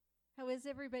How is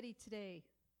everybody today?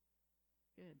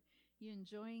 Good. You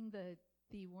enjoying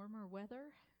the warmer weather?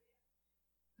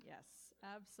 Yes,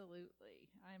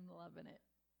 absolutely. I'm loving it.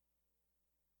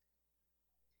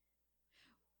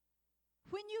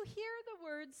 When you hear the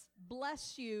words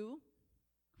bless you,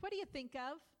 what do you think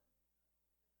of?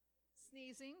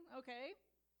 Sneezing, okay.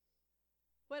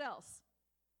 What else?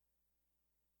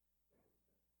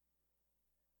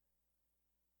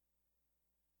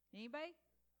 Anybody?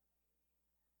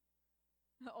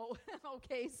 Oh,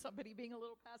 okay, somebody being a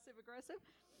little passive aggressive.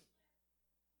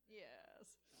 Yes.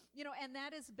 You know, and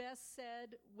that is best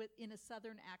said in a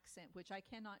southern accent, which I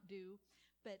cannot do,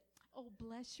 but oh,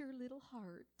 bless your little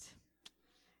heart.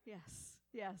 Yes,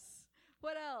 yes.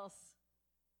 What else?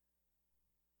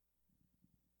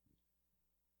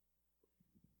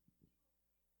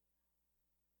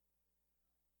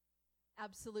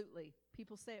 Absolutely.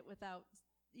 People say it without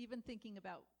even thinking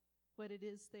about what it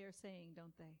is they are saying,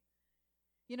 don't they?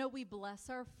 You know, we bless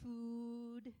our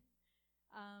food.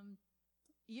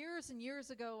 Years and years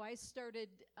ago, I started,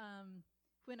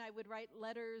 when I would write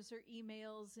letters or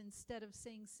emails, instead of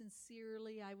saying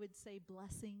sincerely, I would say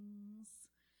blessings.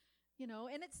 You know,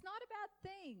 and it's not a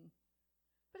bad thing,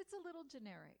 but it's a little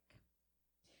generic.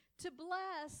 To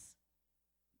bless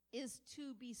is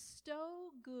to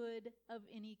bestow good of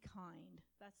any kind.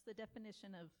 That's the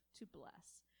definition of to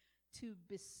bless. To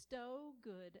bestow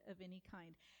good of any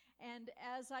kind. And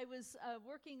as I was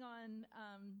working on,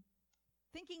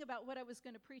 thinking about what I was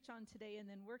going to preach on today and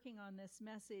then working on this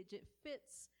message, it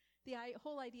fits, the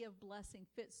whole idea of blessing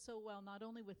fits so well, not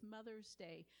only with Mother's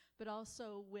Day, but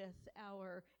also with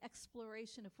our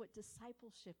exploration of what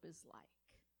discipleship is like.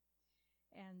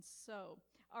 And so,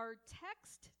 our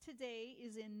text today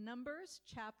is in Numbers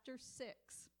chapter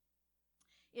 6.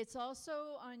 It's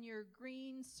also on your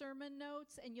green sermon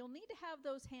notes, and you'll need to have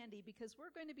those handy because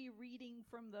we're going to be reading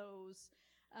from those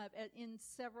in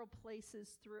several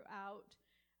places throughout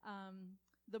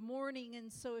the morning. And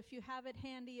so if you have it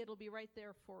handy, it'll be right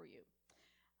there for you.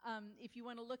 If you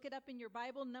want to look it up in your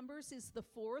Bible, Numbers is the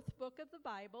 4th book of the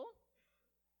Bible.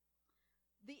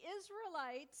 The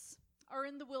Israelites are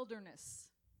in the wilderness.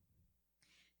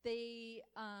 They,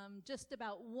 just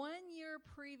about 1 year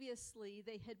previously,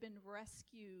 they had been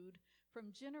rescued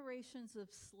from generations of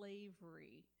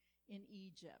slavery in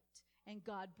Egypt. And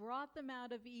God brought them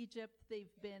out of Egypt. They've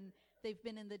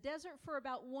been in the desert for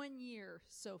about 1 year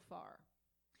so far.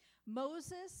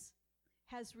 Moses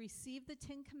has received the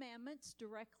 10 Commandments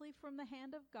directly from the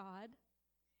hand of God.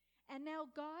 And now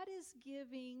God is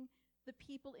giving the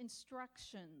people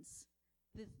instructions,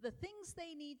 the things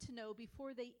they need to know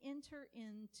before they enter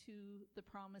into the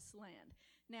promised land.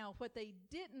 Now, what they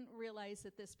didn't realize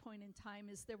at this point in time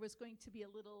is there was going to be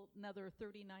another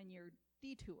 39-year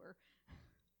detour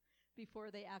before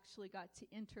they actually got to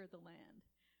enter the land.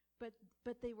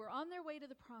 But they were on their way to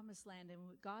the promised land, and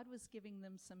God was giving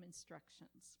them some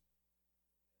instructions.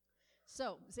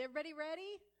 So, is everybody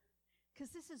ready? Because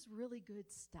this is really good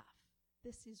stuff.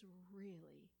 This is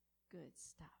really good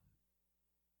stuff.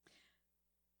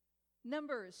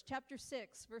 Numbers chapter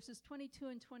 6, verses 22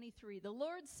 and 23. The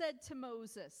Lord said to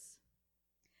Moses,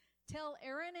 "Tell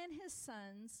Aaron and his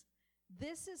sons,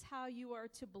 this is how you are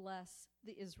to bless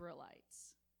the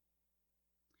Israelites."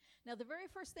 Now, the very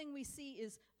first thing we see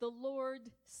is the Lord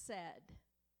said.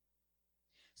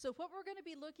 So what we're going to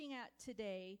be looking at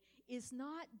today is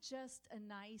not just a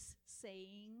nice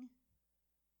saying.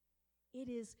 It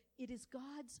is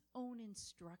God's own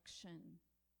instruction.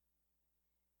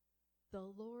 The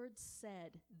Lord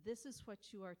said, this is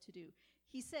what you are to do.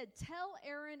 He said, tell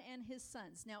Aaron and his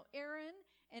sons. Now, Aaron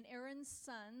and Aaron's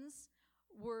sons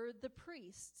were the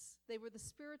priests. They were the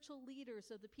spiritual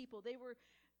leaders of the people. They were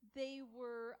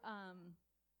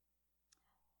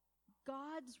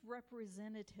God's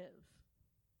representative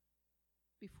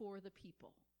before the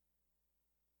people.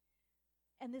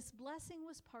 And this blessing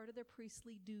was part of their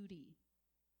priestly duty.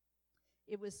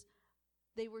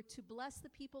 They were to bless the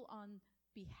people on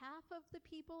behalf of the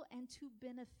people and to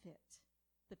benefit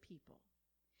the people.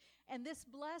 And this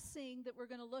blessing that we're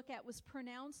going to look at was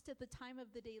pronounced at the time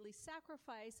of the daily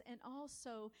sacrifice and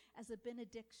also as a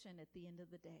benediction at the end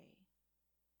of the day.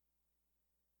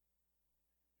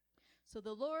 So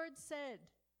the Lord said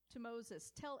to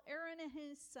Moses, tell Aaron and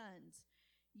his sons,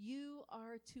 you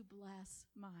are to bless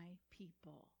my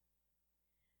people.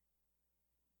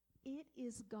 It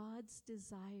is God's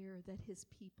desire that his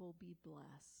people be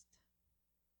blessed.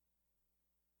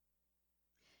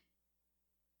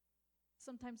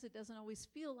 Sometimes it doesn't always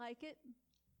feel like it,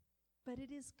 but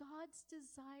it is God's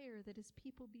desire that his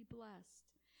people be blessed.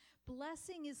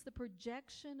 Blessing is the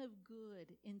projection of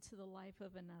good into the life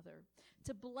of another.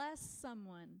 To bless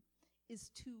someone is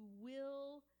to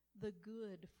will the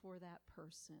good for that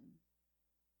person.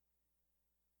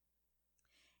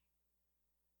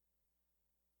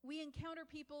 We encounter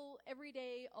people every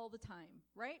day, all the time,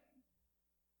 right?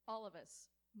 All of us.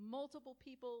 Multiple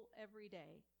people every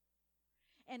day.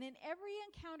 And in every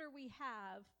encounter we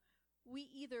have, we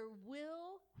either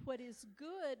will what is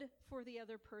good for the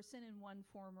other person in one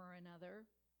form or another,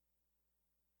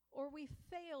 or we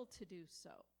fail to do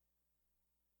so.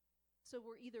 So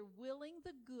we're either willing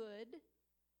the good,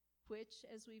 which,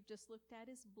 as we've just looked at,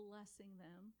 is blessing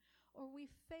them, or we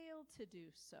fail to do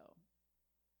so.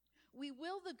 We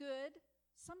will the good,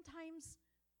 sometimes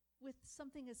with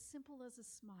something as simple as a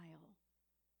smile,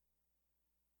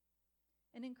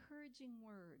 an encouraging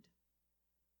word,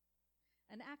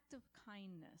 an act of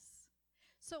kindness.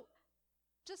 So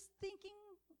just thinking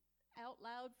out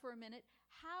loud for a minute,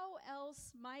 how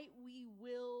else might we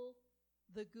will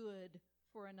the good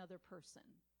for another person?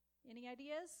 Any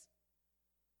ideas?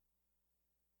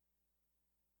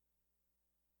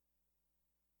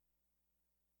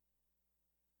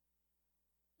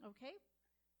 Okay,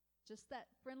 just that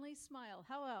friendly smile.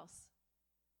 How else?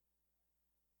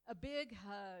 A big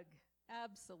hug,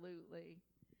 absolutely.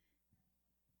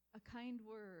 A kind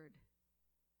word.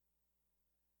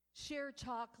 Share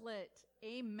chocolate,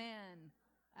 amen,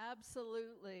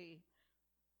 absolutely.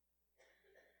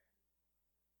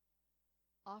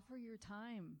 Offer your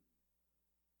time.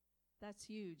 That's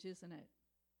huge, isn't it?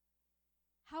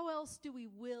 How else do we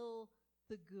will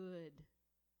the good?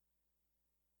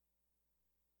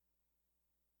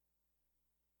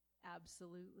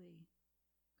 Absolutely.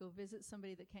 Go visit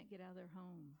somebody that can't get out of their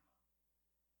home.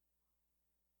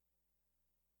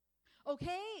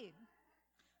 Okay.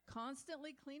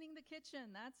 Constantly cleaning the kitchen.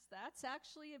 That's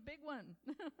actually a big one.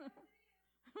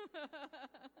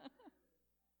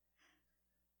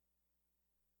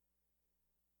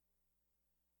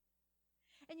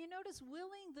 And you notice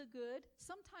willing the good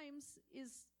sometimes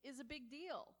is a big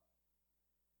deal.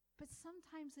 But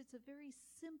sometimes it's a very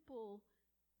simple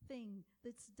thing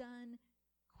that's done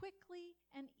quickly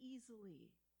and easily,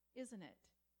 isn't it?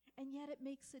 And yet it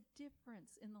makes a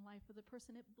difference in the life of the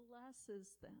person. It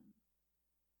blesses them.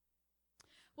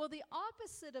 Well, the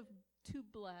opposite of to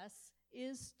bless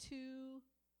is to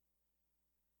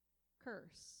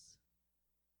curse.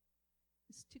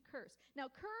 Is to curse. Now,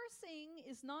 cursing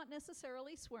is not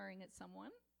necessarily swearing at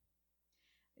someone.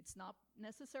 It's not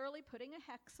necessarily putting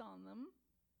a hex on them.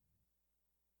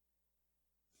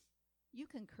 You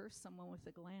can curse someone with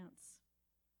a glance.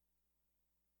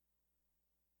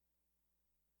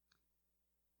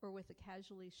 Or with a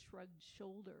casually shrugged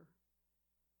shoulder.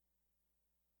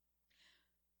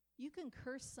 You can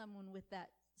curse someone with that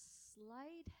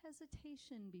slight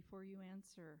hesitation before you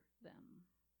answer them.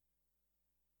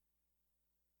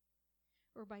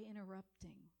 Or by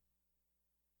interrupting.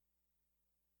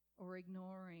 Or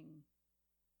ignoring.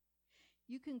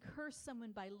 You can curse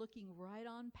someone by looking right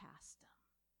on past them.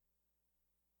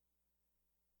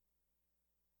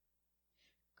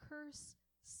 Curse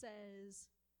says,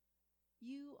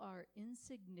 you are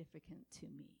insignificant to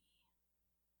me.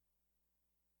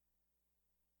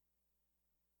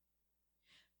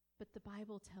 But the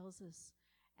Bible tells us,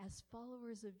 as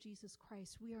followers of Jesus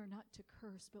Christ, we are not to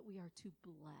curse, but we are to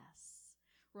bless.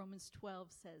 Romans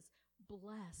 12 says,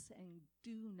 bless and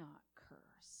do not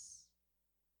curse.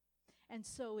 And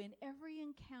so in every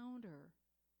encounter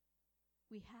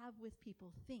we have with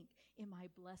people, think, am I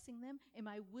blessing them? Am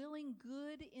I willing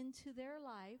good into their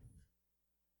life?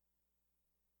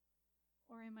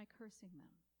 Or am I cursing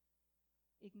them,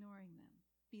 ignoring them,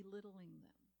 belittling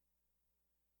them,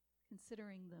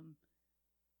 considering them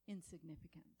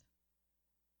insignificant?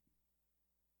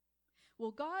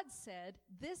 Well, God said,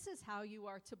 this is how you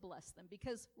are to bless them,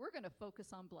 because we're going to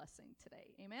focus on blessing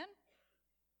today. Amen?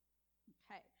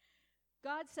 Okay.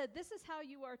 God said, this is how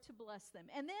you are to bless them.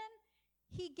 And then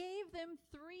he gave them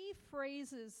 3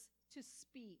 phrases to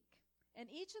speak. And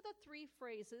each of the 3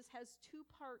 phrases has 2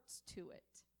 parts to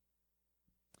it.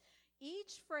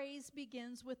 Each phrase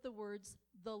begins with the words,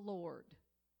 the Lord.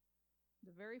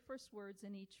 The very first words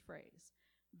in each phrase,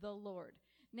 the Lord.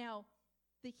 Now,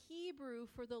 the Hebrew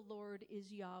for the Lord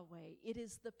is Yahweh. It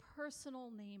is the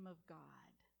personal name of God.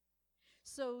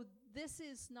 So this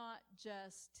is not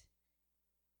just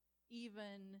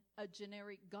even a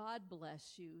generic God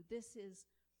bless you. This is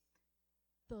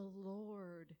the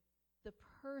Lord, the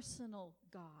personal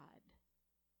God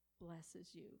blesses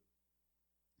you.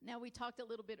 Now, we talked a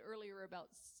little bit earlier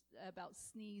about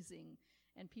sneezing,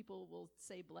 and people will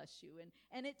say bless you.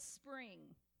 And it's spring.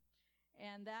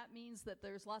 And that means that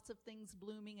there's lots of things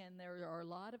blooming and there are a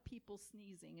lot of people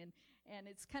sneezing. And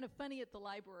it's kind of funny at the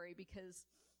library because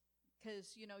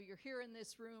you're here in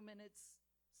this room and it's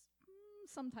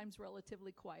sometimes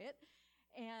relatively quiet.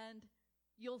 And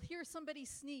you'll hear somebody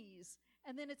sneeze.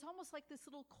 And then it's almost like this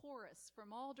little chorus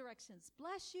from all directions.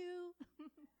 Bless you.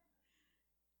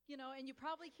 And you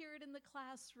probably hear it in the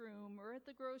classroom or at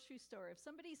the grocery store. If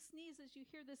somebody sneezes, you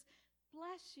hear this,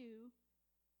 bless you.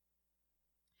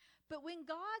 But when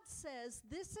God says,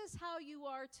 this is how you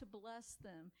are to bless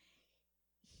them,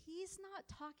 he's not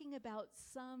talking about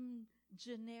some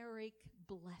generic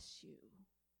bless you.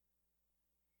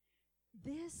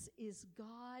 This is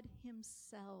God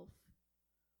himself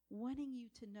wanting you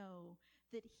to know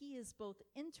that he is both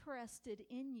interested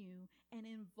in you and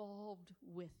involved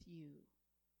with you,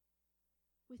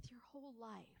 with your whole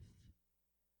life.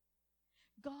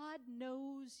 God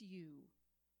knows you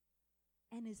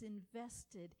and is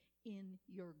invested in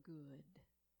your good.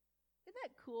 Isn't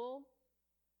that cool?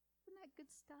 Isn't that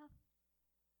good stuff?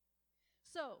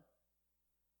 So,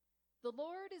 the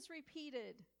Lord is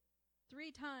repeated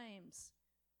 3 times.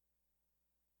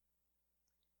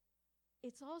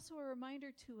 It's also a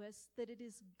reminder to us that it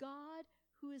is God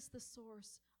who is the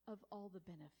source of all the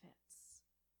benefits.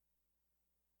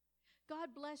 God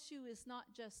bless you is not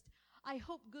just, I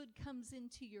hope good comes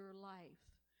into your life,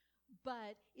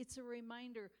 but it's a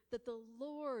reminder that the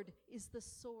Lord is the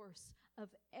source of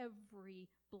every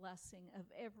blessing, of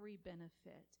every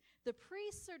benefit. The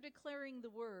priests are declaring the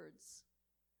words,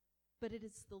 but it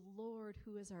is the Lord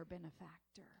who is our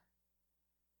benefactor.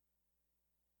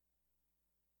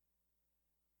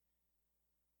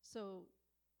 So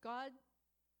God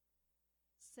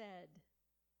said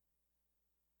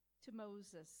to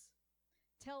Moses,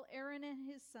 tell Aaron and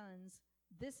his sons,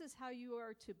 this is how you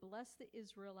are to bless the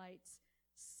Israelites.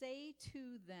 Say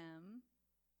to them,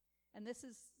 and this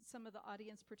is some of the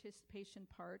audience participation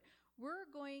part, we're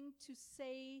going to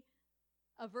say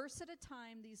a verse at a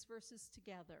time, these verses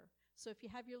together. So if you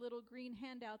have your little green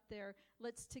handout there,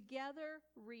 let's together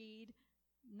read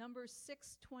Numbers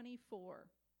 6:24.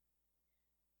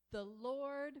 The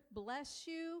Lord bless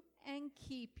you and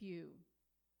keep you.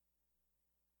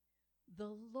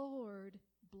 The Lord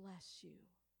bless you.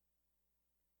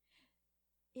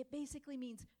 It basically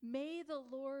means, may the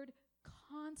Lord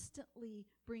constantly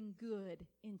bring good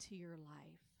into your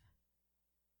life.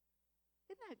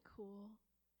 Isn't that cool?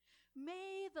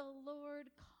 May the Lord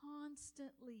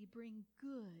constantly bring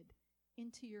good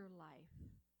into your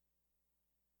life.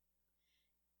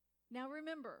 Now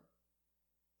remember,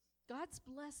 God's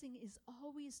blessing is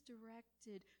always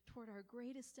directed toward our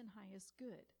greatest and highest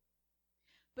good.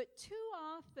 But too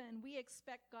often we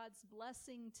expect God's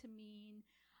blessing to mean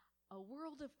a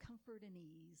world of comfort and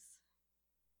ease.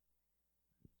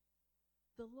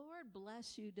 The Lord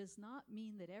bless you does not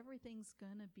mean that everything's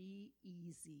going to be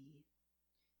easy.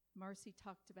 Marcy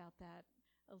talked about that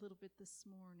a little bit this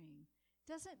morning.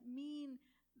 Doesn't mean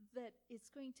that it's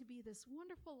going to be this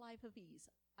wonderful life of ease.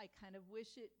 I kind of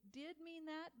wish it did mean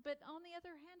that, but on the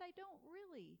other hand, I don't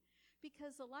really,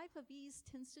 because a life of ease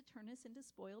tends to turn us into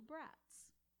spoiled brats.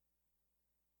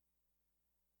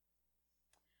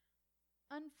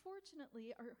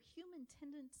 Unfortunately, our human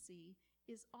tendency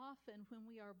is often, when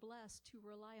we are blessed, to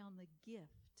rely on the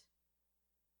gift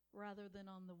rather than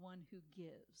on the one who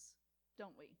gives,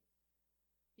 don't we?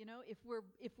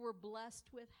 If we're blessed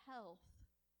with health,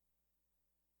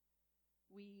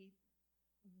 we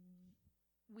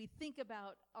think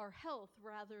about our health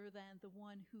rather than the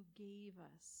one who gave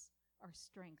us our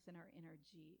strength and our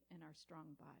energy and our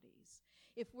strong bodies.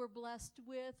 If we're blessed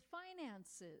with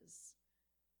finances,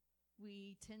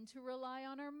 we tend to rely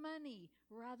on our money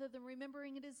rather than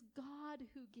remembering it is God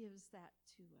who gives that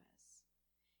to us.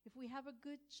 If we have a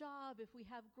good job, if we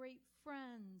have great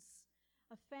friends,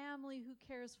 a family who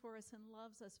cares for us and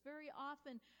loves us, very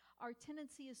often our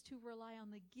tendency is to rely on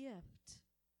the gift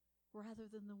rather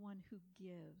than the one who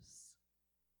gives.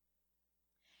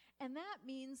 And that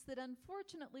means that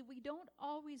unfortunately we don't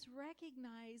always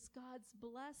recognize God's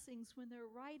blessings when they're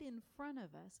right in front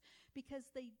of us, because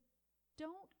they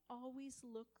don't always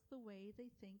look the way we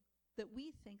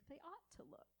think they ought to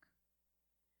look.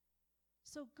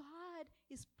 So God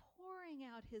is pouring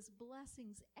out his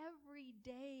blessings every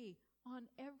day on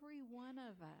every one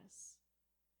of us.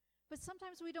 But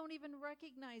sometimes we don't even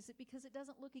recognize it because it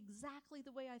doesn't look exactly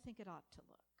the way I think it ought to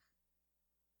look.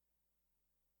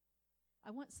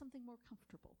 I want something more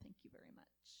comfortable. Thank you very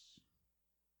much.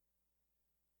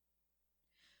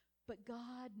 But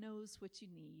God knows what you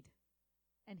need,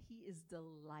 and he is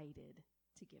delighted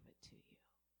to give it to you.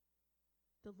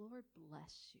 The Lord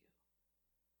bless you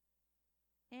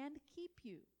and keep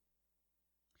you.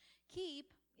 Keep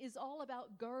is all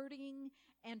about guarding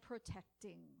and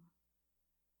protecting.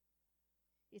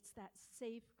 It's that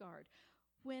safeguard.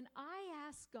 When I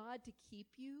ask God to keep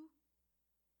you,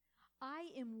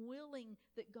 I am willing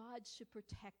that God should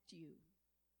protect you,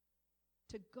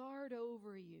 to guard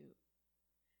over you,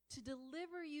 to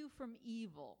deliver you from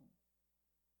evil.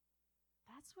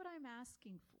 That's what I'm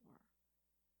asking for.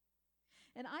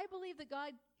 And I believe that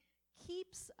God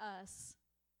keeps us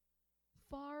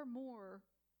far more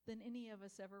than any of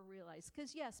us ever realize.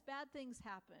 Because yes, bad things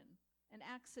happen, and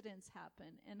accidents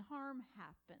happen, and harm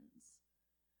happens.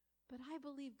 But I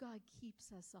believe God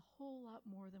keeps us a whole lot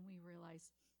more than we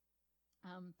realize.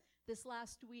 This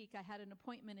last week, I had an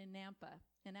appointment in Nampa.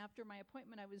 And after my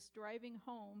appointment, I was driving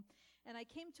home, and I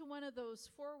came to one of those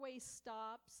four-way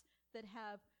stops that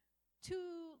have 2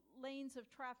 lanes of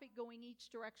traffic going each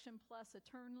direction plus a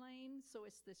turn lane. So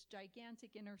it's this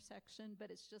gigantic intersection, but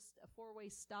it's just a 4-way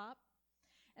stop.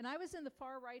 And I was in the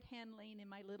far right-hand lane in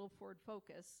my little Ford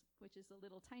Focus, which is a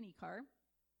little tiny car.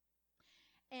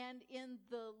 And in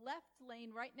the left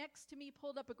lane, right next to me,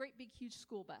 pulled up a great big huge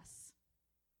school bus.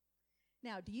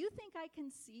 Now, do you think I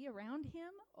can see around him?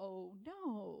 Oh,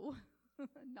 no,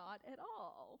 not at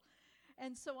all.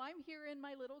 And so I'm here in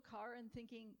my little car and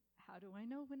thinking, how do I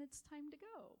know when it's time to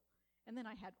go? And then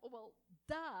I had,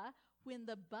 when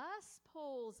the bus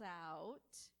pulls out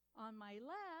on my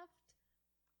left,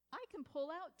 I can pull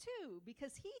out too,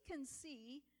 because he can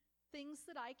see things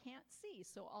that I can't see.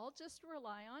 So I'll just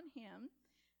rely on him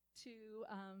to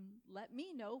let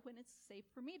me know when it's safe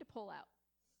for me to pull out.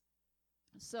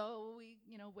 So we,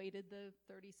 waited the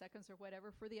 30 seconds or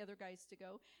whatever for the other guys to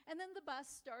go. And then the bus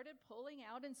started pulling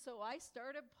out, and so I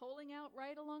started pulling out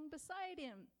right along beside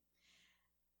him.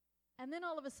 And then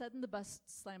all of a sudden, the bus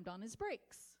slammed on his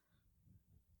brakes.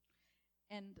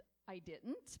 And I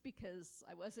didn't, because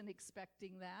I wasn't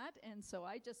expecting that. And so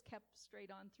I just kept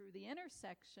straight on through the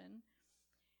intersection.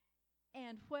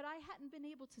 And what I hadn't been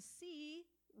able to see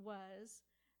was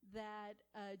that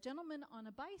a gentleman on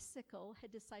a bicycle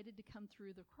had decided to come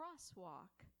through the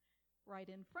crosswalk right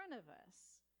in front of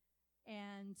us.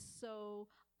 And so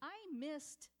I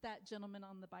missed that gentleman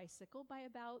on the bicycle by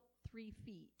about 3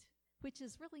 feet, which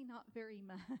is really not very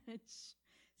much.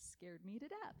 Scared me to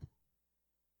death.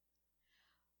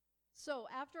 So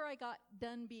after I got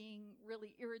done being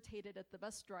really irritated at the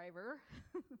bus driver,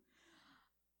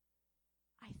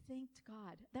 I thanked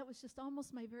God. That was just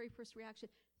almost my very first reaction.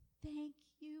 Thank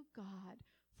you, God,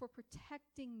 for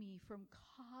protecting me from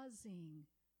causing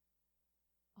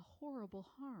a horrible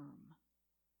harm.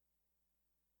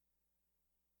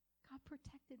 God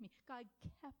protected me. God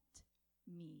kept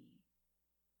me.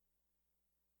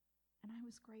 And I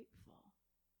was grateful.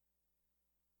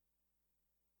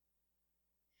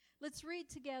 Let's read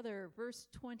together verse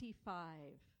 25.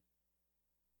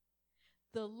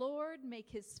 The Lord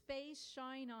make his face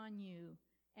shine on you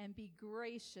and be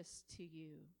gracious to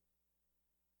you.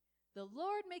 The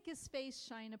Lord make his face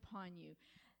shine upon you.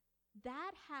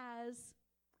 That has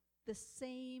the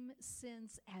same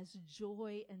sense as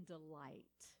joy and delight.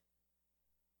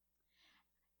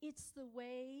 It's the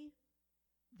way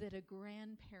that a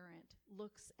grandparent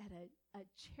looks at a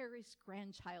cherished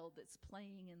grandchild that's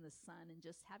playing in the sun and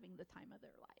just having the time of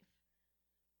their life.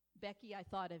 Becky, I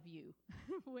thought of you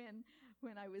when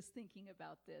I was thinking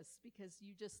about this, because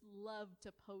you just love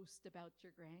to post about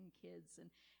your grandkids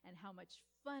and how much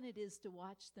fun it is to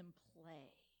watch them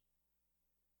play.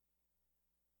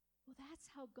 Well, that's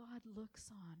how God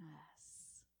looks on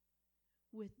us,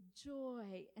 with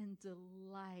joy and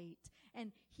delight.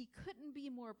 And he couldn't be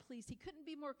more pleased. He couldn't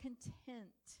be more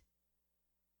content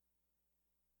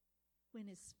when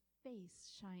his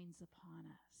face shines upon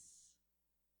us.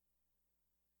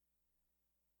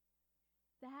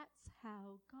 That's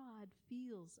how God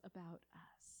feels about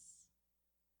us.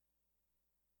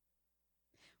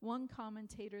 One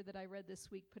commentator that I read this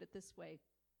week put it this way: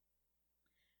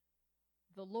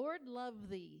 the Lord love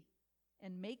thee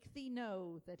and make thee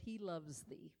know that he loves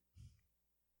thee.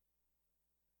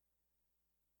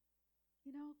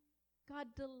 God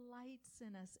delights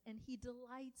in us, and he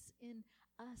delights in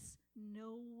us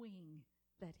knowing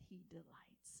that he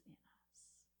delights in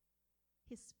us.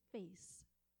 His face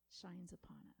shines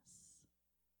upon us.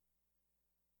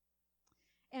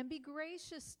 And be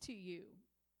gracious to you.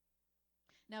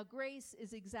 Now, grace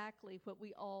is exactly what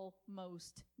we all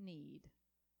most need.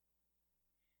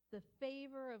 The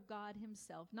favor of God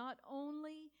himself, not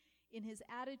only in his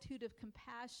attitude of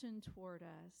compassion toward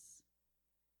us,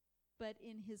 but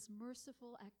in his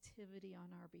merciful activity on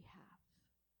our behalf.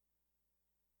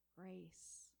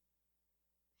 Grace.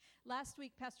 Last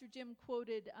week, Pastor Jim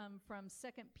quoted from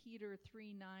 2 Peter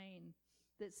 3:9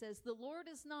 that says, "The Lord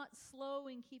is not slow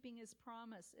in keeping his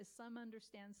promise, as some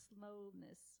understand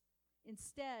slowness.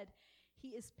 Instead,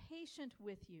 he is patient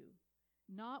with you,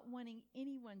 not wanting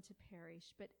anyone to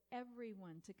perish, but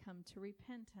everyone to come to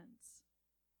repentance."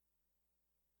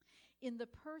 In the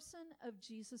person of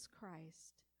Jesus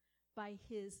Christ, by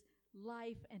his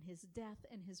life and his death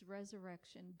and his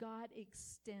resurrection, God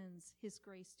extends his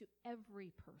grace to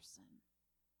every person,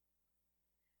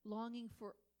 longing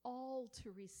for all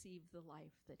to receive the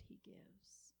life that he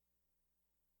gives.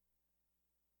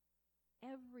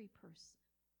 Every person.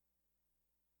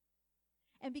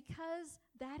 And because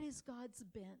that is God's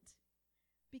bent,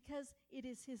 because it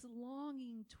is his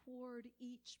longing toward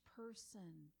each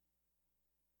person,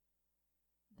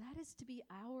 that is to be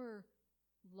our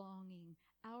longing,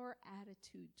 our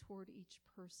attitude toward each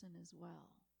person as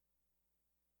well.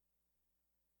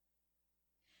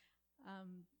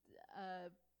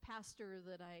 A pastor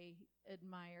that I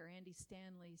admire, Andy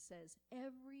Stanley, says,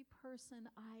 "Every person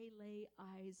I lay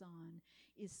eyes on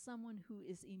is someone who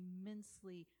is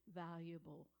immensely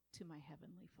valuable to my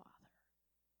Heavenly Father."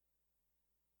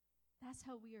 That's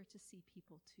how we are to see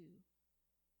people too.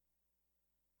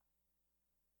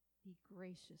 Be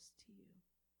gracious to you.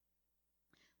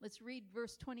 Let's read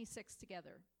verse 26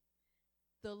 together.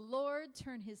 "The Lord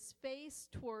turn his face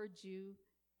towards you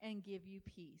and give you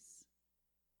peace."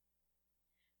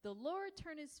 The Lord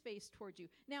turn his face towards you.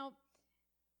 Now,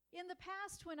 in the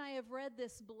past, when I have read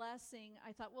this blessing,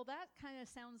 I thought, well, that kind of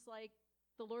sounds like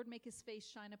the Lord make his face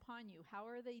shine upon you. How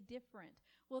are they different?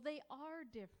 Well, they are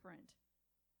different,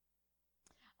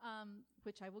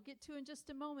 which I will get to in just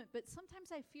a moment. But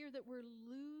sometimes I fear that we're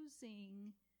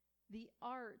losing the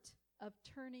art of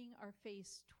turning our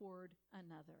face toward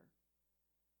another.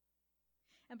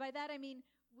 And by that I mean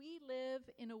we live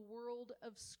in a world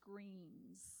of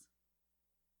screens.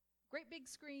 Great big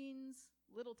screens,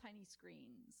 little tiny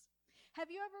screens. Have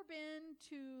you ever been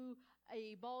to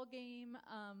a ball game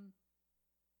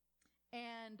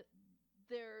and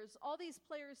there's all these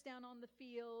players down on the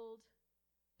field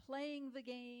playing the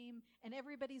game and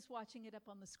everybody's watching it up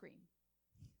on the screen?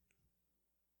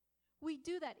 We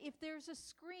do that. If there's a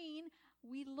screen,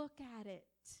 we look at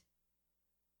it.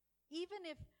 Even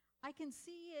if I can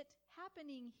see it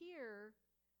happening here,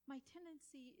 my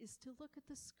tendency is to look at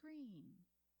the screen.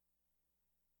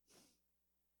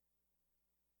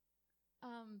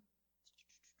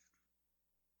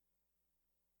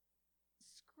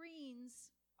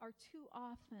 Screens are too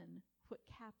often what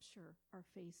capture our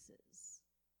faces.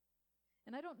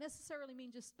 And I don't necessarily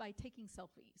mean just by taking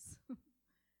selfies.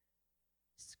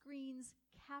 Screens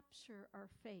capture our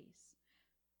face.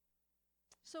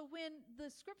 So when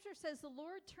the scripture says the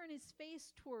Lord turn his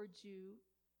face towards you,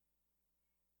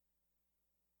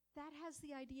 that has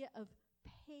the idea of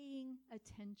paying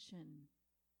attention.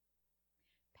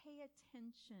 Pay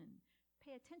attention.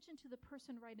 Pay attention to the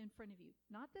person right in front of you.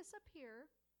 Not this up here,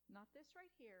 not this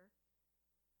right here.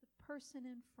 The person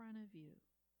in front of you.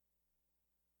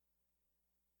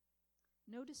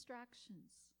 No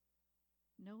distractions.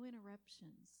 No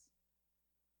interruptions.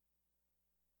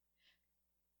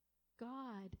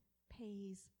 God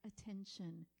pays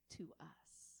attention to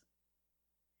us.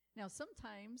 Now,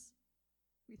 sometimes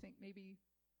we think maybe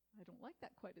I don't like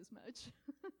that quite as much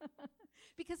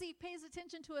because he pays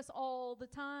attention to us all the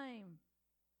time.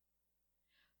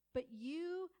 But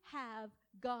you have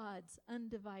God's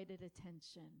undivided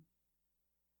attention.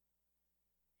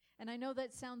 And I know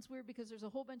that sounds weird because there's a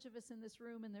whole bunch of us in this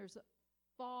room and there's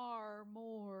far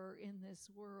more in this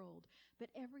world. But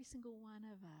every single one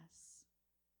of us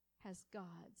has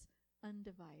God's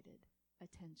undivided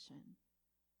attention.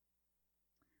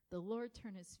 The Lord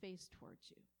turn his face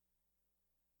towards you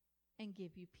and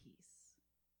give you peace.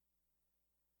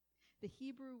 The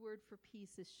Hebrew word for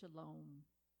peace is shalom.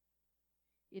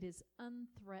 It is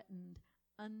unthreatened,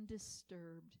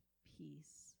 undisturbed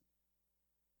peace.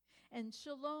 And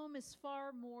shalom is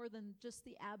far more than just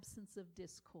the absence of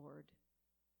discord.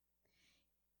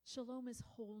 Shalom is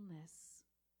wholeness.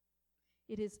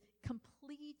 It is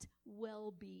complete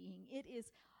well-being.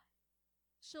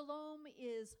 Shalom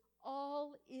is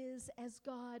all is as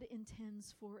God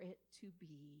intends for it to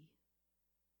be.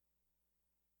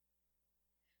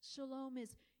 Shalom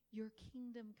is your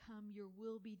kingdom come, your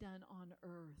will be done on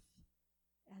earth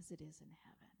as it is in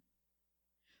heaven.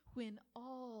 When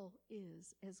all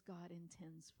is as God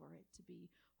intends for it to be.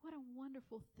 What a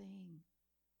wonderful thing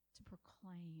to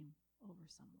proclaim over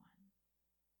someone.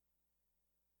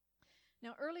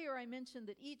 Now, earlier I mentioned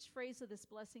that each phrase of this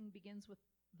blessing begins with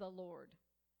the Lord.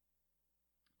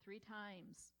 3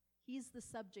 times He's the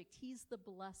subject. He's the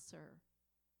blesser.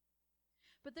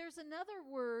 But there's another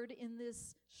word in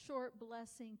this short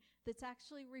blessing that's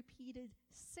actually repeated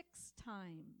 6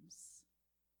 times.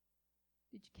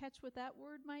 Did you catch what that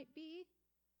word might be?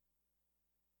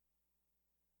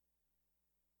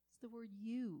 It's the word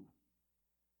you.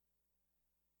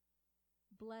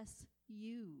 Bless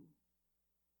you.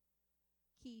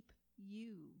 Keep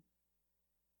you.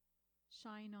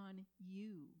 Shine on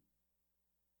you.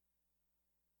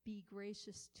 Be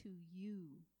gracious to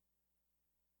you.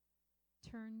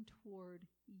 Turn toward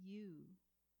you.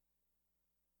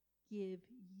 Give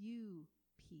you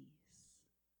peace.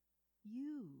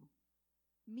 You,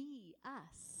 me,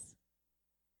 us.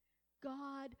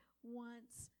 God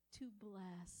wants to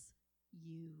bless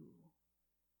you.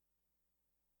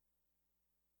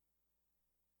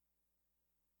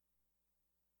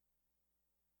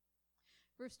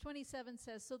 Verse 27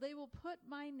 says, "So they will put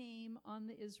my name on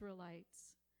the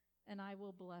Israelites, and I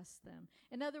will bless them."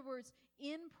 In other words,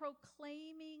 in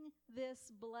proclaiming this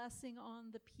blessing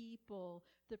on the people,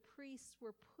 the priests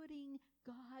were putting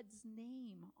God's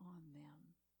name on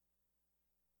them.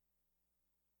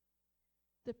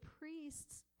 The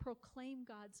priests proclaim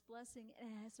God's blessing,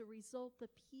 and as a result, the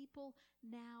people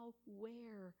now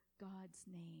wear God's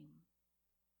name.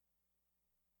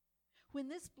 When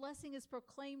this blessing is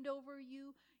proclaimed over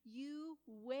you, you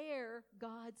wear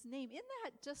God's name. Isn't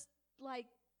that just like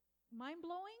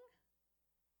mind-blowing?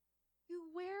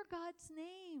 You wear God's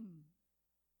name.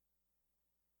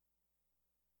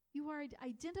 You are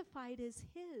identified as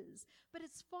His. But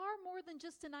it's far more than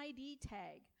just an ID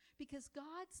tag, because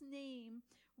God's name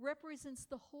represents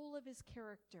the whole of His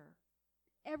character.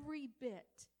 Every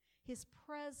bit. His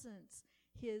presence,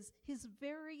 His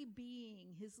very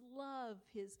being, His love,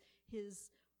 His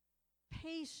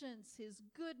patience, His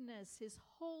goodness, His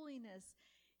holiness,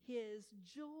 His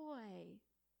joy.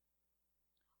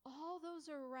 All those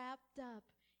are wrapped up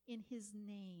in His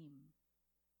name.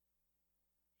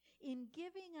 In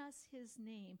giving us His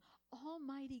name,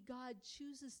 Almighty God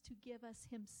chooses to give us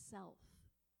Himself,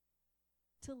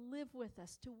 to live with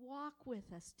us, to walk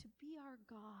with us, to be our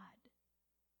God.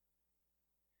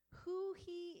 Who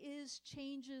He is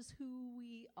changes who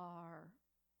we are.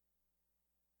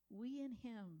 We in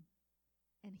Him,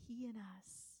 and He in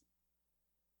us.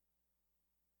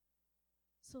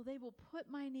 So they will put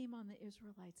my name on the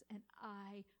Israelites, and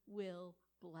I will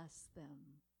bless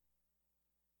them.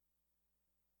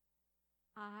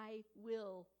 I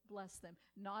will bless them.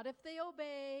 Not if they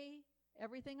obey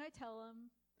everything I tell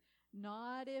them.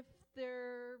 Not if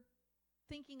they're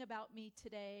thinking about me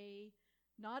today.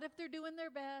 Not if they're doing their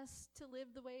best to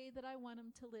live the way that I want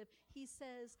them to live. He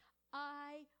says,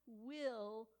 I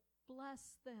will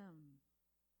bless them.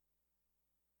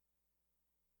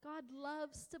 God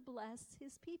loves to bless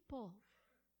His people.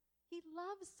 He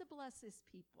loves to bless His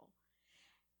people.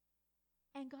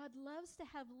 And God loves to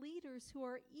have leaders who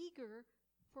are eager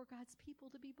for God's people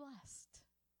to be blessed.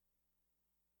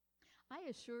 I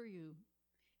assure you,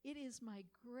 it is my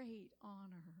great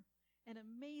honor and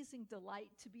amazing delight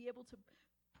to be able to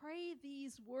pray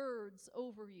these words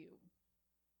over you.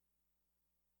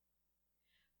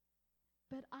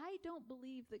 But I don't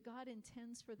believe that God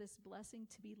intends for this blessing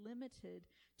to be limited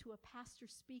to a pastor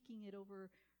speaking it over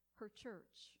her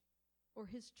church or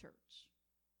his church,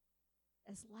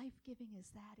 as life-giving as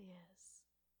that is.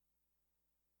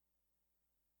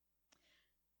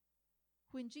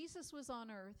 When Jesus was on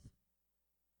earth,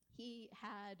 He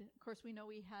had, of course we know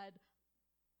He had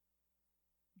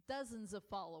dozens of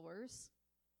followers.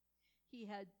 He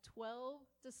had 12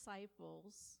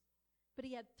 disciples, but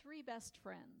He had 3 best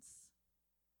friends.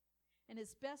 And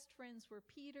His best friends were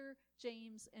Peter,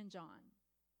 James, and John.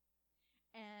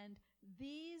 And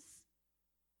these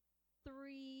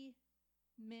 3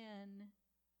 men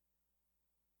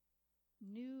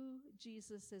knew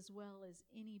Jesus as well as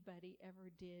anybody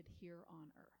ever did here on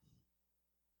earth.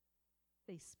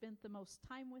 They spent the most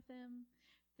time with Him.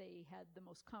 They had the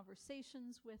most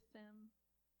conversations with them.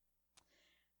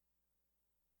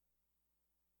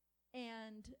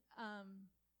 And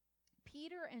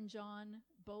Peter and John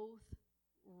both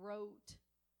wrote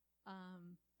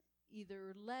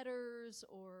either letters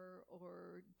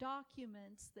or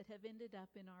documents that have ended up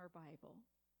in our Bible.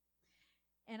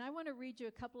 And I want to read you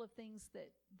a couple of things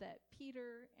that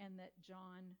Peter and that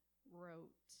John wrote.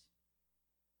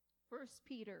 1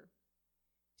 Peter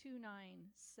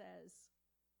 2:9 says,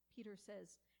 Peter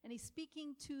says, and he's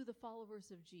speaking to the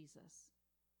followers of Jesus.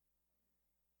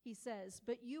 He says,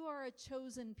 "But you are a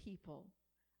chosen people,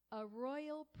 a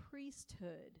royal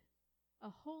priesthood, a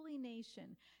holy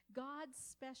nation, God's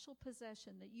special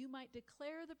possession, that you might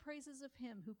declare the praises of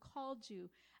him who called you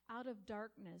out of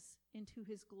darkness into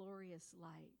his glorious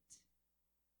light.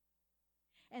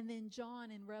 And then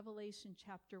John in Revelation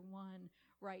chapter 1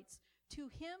 writes, to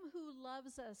him who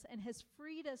loves us and has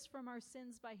freed us from our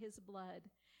sins by his blood,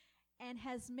 and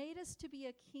has made us to be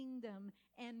a kingdom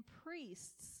and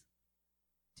priests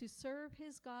to serve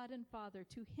his God and Father.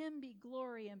 To him be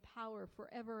glory and power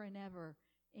forever and ever.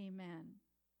 Amen.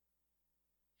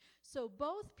 So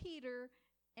both Peter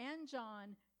and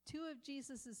John, two of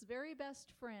Jesus' very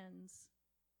best friends,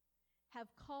 have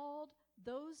called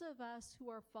those of us who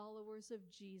are followers of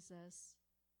Jesus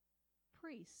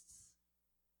priests.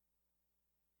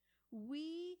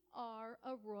 We are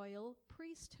a royal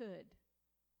priesthood.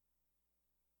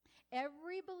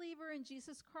 Every believer in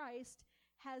Jesus Christ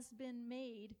has been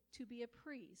made to be a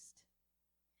priest.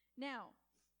 Now,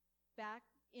 back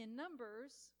in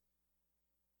Numbers,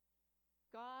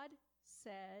 God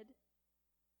said,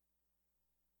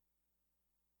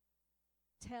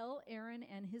 tell Aaron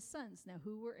and his sons. Now,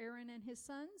 who were Aaron and his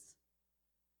sons?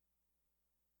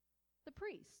 The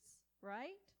priests,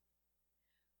 right?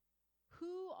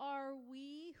 Who are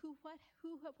we?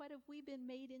 What have we been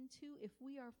made into if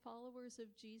we are followers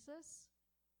of Jesus?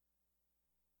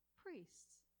 Priests.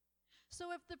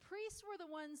 So if the priests were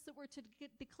the ones that were to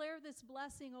declare this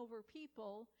blessing over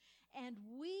people, and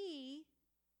we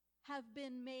have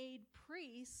been made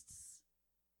priests,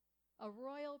 a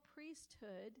royal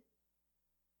priesthood,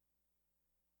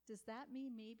 does that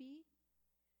mean maybe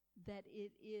that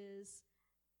it is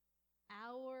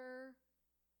our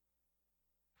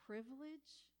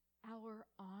privilege, our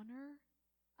honor,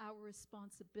 our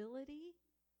responsibility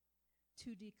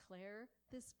to declare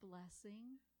this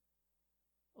blessing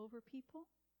over people?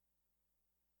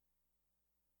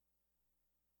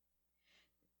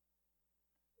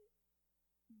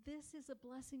 This is a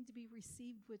blessing to be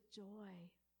received with joy.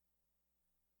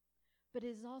 But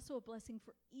it is also a blessing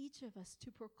for each of us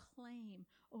to proclaim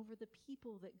over the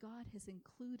people that God has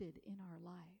included in our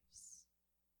lives.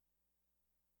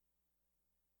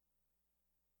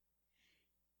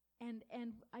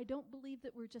 And I don't believe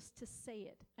that we're just to say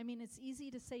it. I mean, it's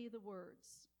easy to say the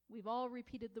words. We've all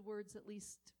repeated the words at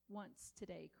least once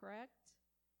today, correct?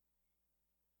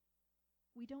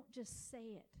 We don't just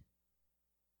say it.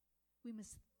 We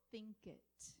must think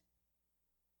it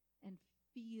and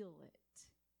feel it,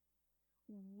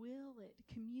 will it,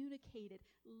 communicate it,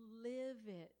 live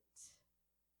it.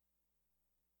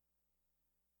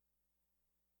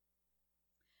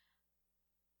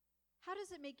 How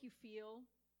does it make you feel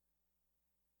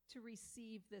to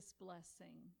receive this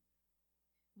blessing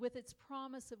with its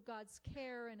promise of God's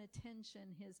care and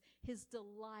attention, his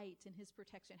delight and his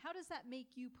protection? How does that make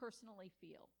you personally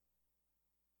feel?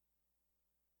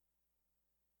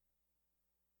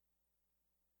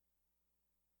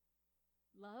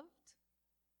 Loved?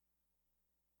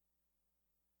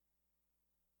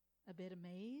 A bit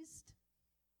amazed?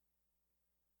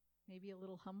 Maybe a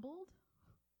little humbled?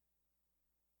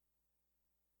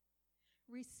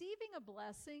 Receiving a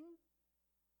blessing,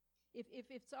 if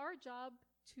it's our job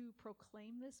to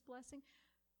proclaim this blessing,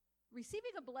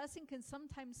 receiving a blessing can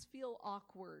sometimes feel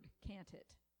awkward, can't it?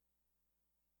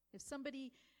 If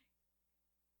somebody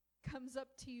comes up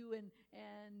to you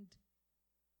and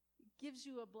gives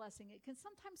you a blessing, it can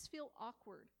sometimes feel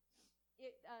awkward.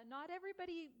 Not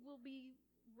everybody will be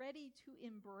ready to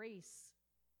embrace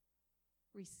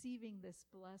receiving this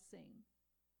blessing.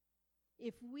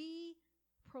 If we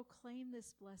proclaim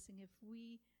this blessing, if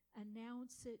we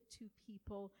announce it to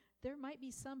people, there might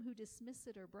be some who dismiss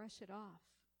it or brush it off.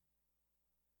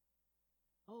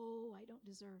 Oh, I don't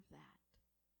deserve that.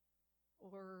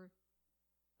 Or,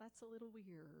 that's a little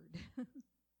weird.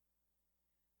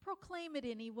 Proclaim it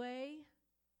anyway.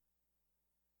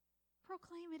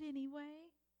 Proclaim it anyway.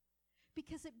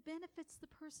 Because it benefits the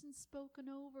person spoken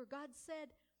over. God said,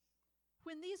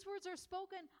 when these words are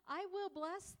spoken, I will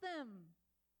bless them.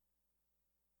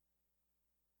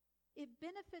 It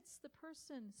benefits the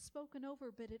person spoken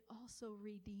over, but it also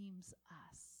redeems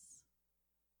us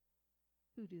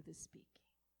who do the speaking.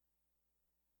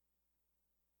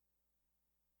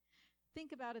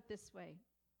 Think about it this way.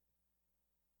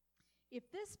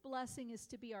 If this blessing is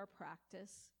to be our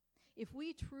practice, if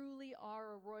we truly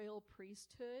are a royal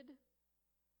priesthood,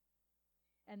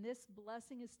 and this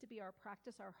blessing is to be our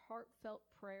practice, our heartfelt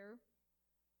prayer,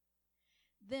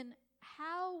 then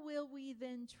how will we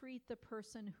then treat the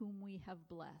person whom we have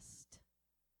blessed?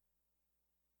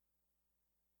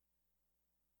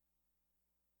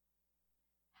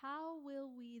 How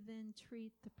will we then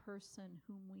treat the person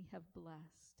whom we have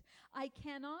blessed? I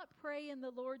cannot pray in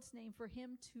the Lord's name for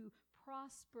him to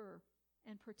prosper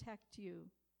and protect you,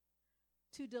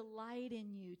 to delight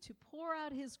in you, to pour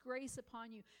out his grace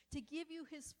upon you, to give you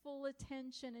his full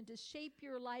attention, and to shape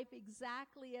your life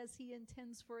exactly as he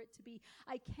intends for it to be.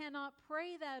 I cannot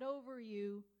pray that over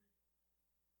you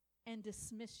and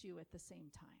dismiss you at the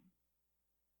same time.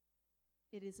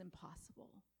 It is impossible.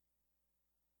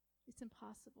 It's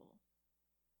impossible.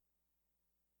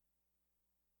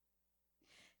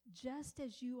 Just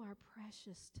as you are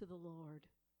precious to the Lord,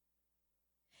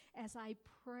 as I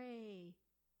pray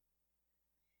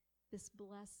this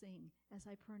blessing, as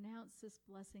I pronounce this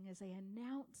blessing, as I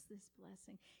announce this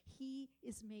blessing, he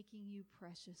is making you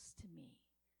precious to me.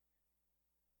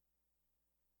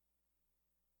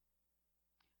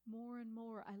 More and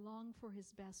more, I long for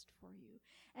his best for you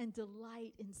and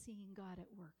delight in seeing God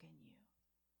at work in you,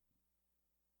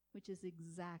 which is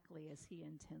exactly as he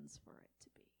intends for it to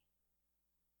be.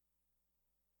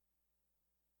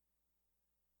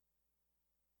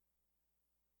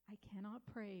 I cannot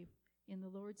pray in the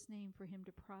Lord's name for him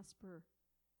to prosper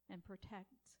and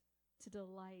protect, to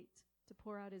delight, to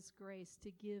pour out his grace,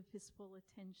 to give his full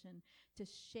attention, to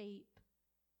shape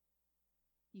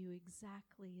you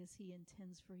exactly as he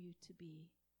intends for you to be,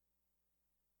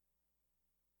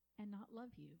 and not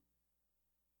love you.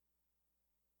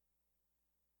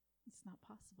 It's not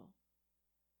possible.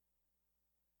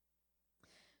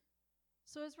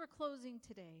 So as we're closing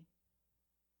today,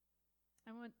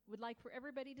 I would like for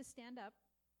everybody to stand up,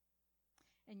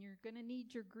 and you're going to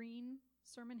need your green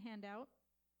sermon handout.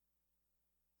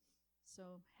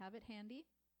 So have it handy.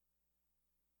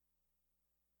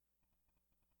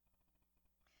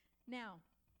 Now,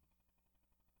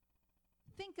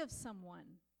 think of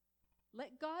someone.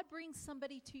 Let God bring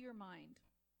somebody to your mind.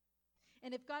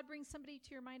 And if God brings somebody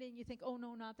to your mind and you think, oh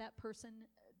no, not that person,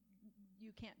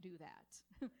 you can't do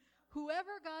that.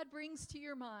 Whoever God brings to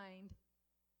your mind,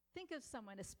 think of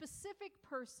someone, a specific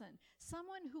person,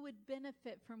 someone who would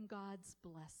benefit from God's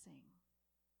blessing.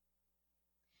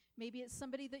 Maybe it's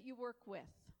somebody that you work with.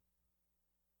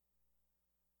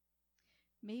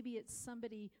 Maybe it's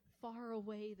somebody far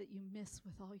away that you miss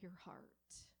with all your heart.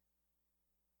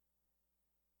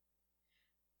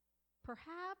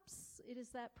 Perhaps it is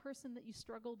that person that you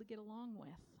struggle to get along with,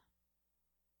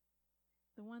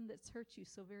 the one that's hurt you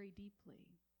so very deeply.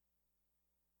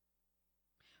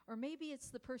 Or maybe it's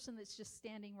the person that's just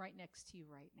standing right next to you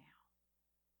right now.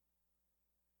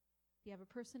 Do you have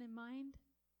a person in mind?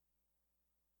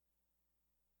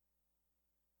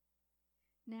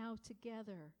 Now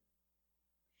together,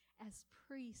 as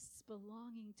priests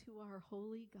belonging to our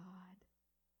holy God,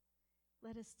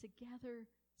 let us together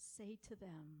say to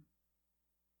them,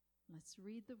 let's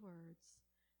read the words,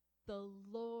 the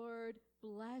Lord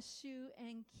bless you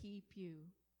and keep you.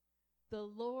 The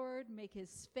Lord make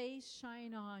his face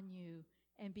shine on you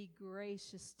and be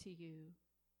gracious to you.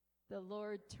 The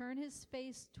Lord turn his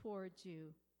face towards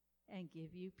you and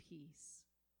give you peace.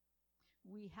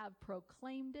 We have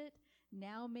proclaimed it.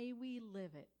 Now may we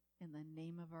live it in the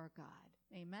name of our God.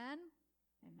 Amen?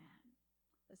 Amen.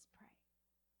 Let's pray.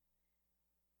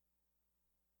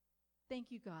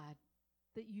 Thank you, God,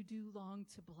 that you do long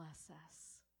to bless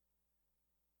us.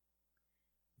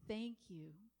 Thank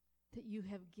you that you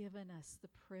have given us the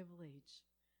privilege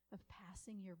of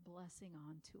passing your blessing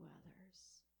on to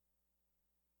others.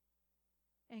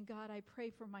 And God, I pray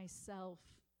for myself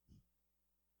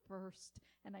first,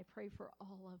 and I pray for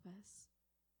all of us,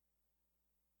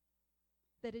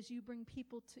 that as you bring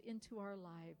people into our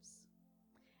lives,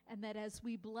 and that as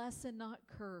we bless and not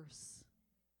curse,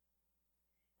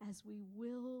 as we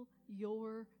will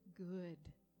your good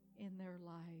in their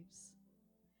lives,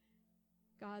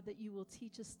 God, that you will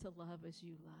teach us to love as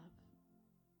you love.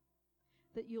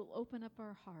 That you'll open up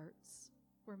our hearts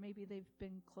where maybe they've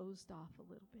been closed off a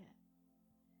little bit.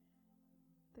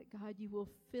 That, God, you will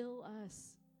fill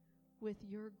us with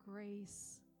your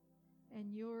grace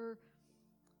and your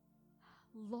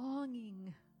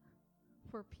longing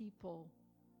for people,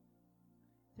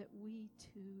 that we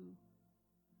too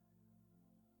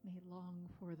may long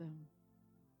for them.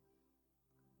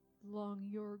 Long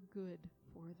your good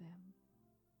for them.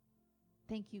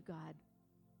 Thank you, God,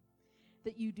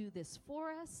 that you do this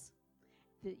for us,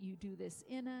 that you do this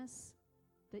in us,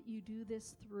 that you do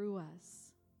this through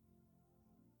us.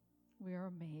 We are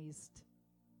amazed.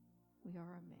 We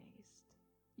are amazed.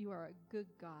 You are a good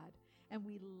God, and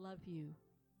we love you.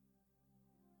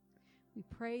 We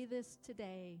pray this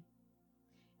today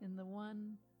in the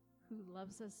one who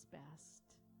loves us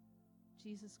best,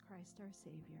 Jesus Christ, our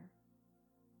Savior.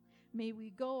 May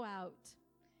we go out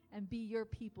and be your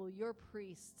people, your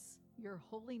priests, your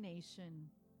holy nation,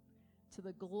 to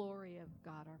the glory of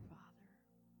God our Father.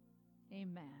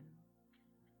 Amen.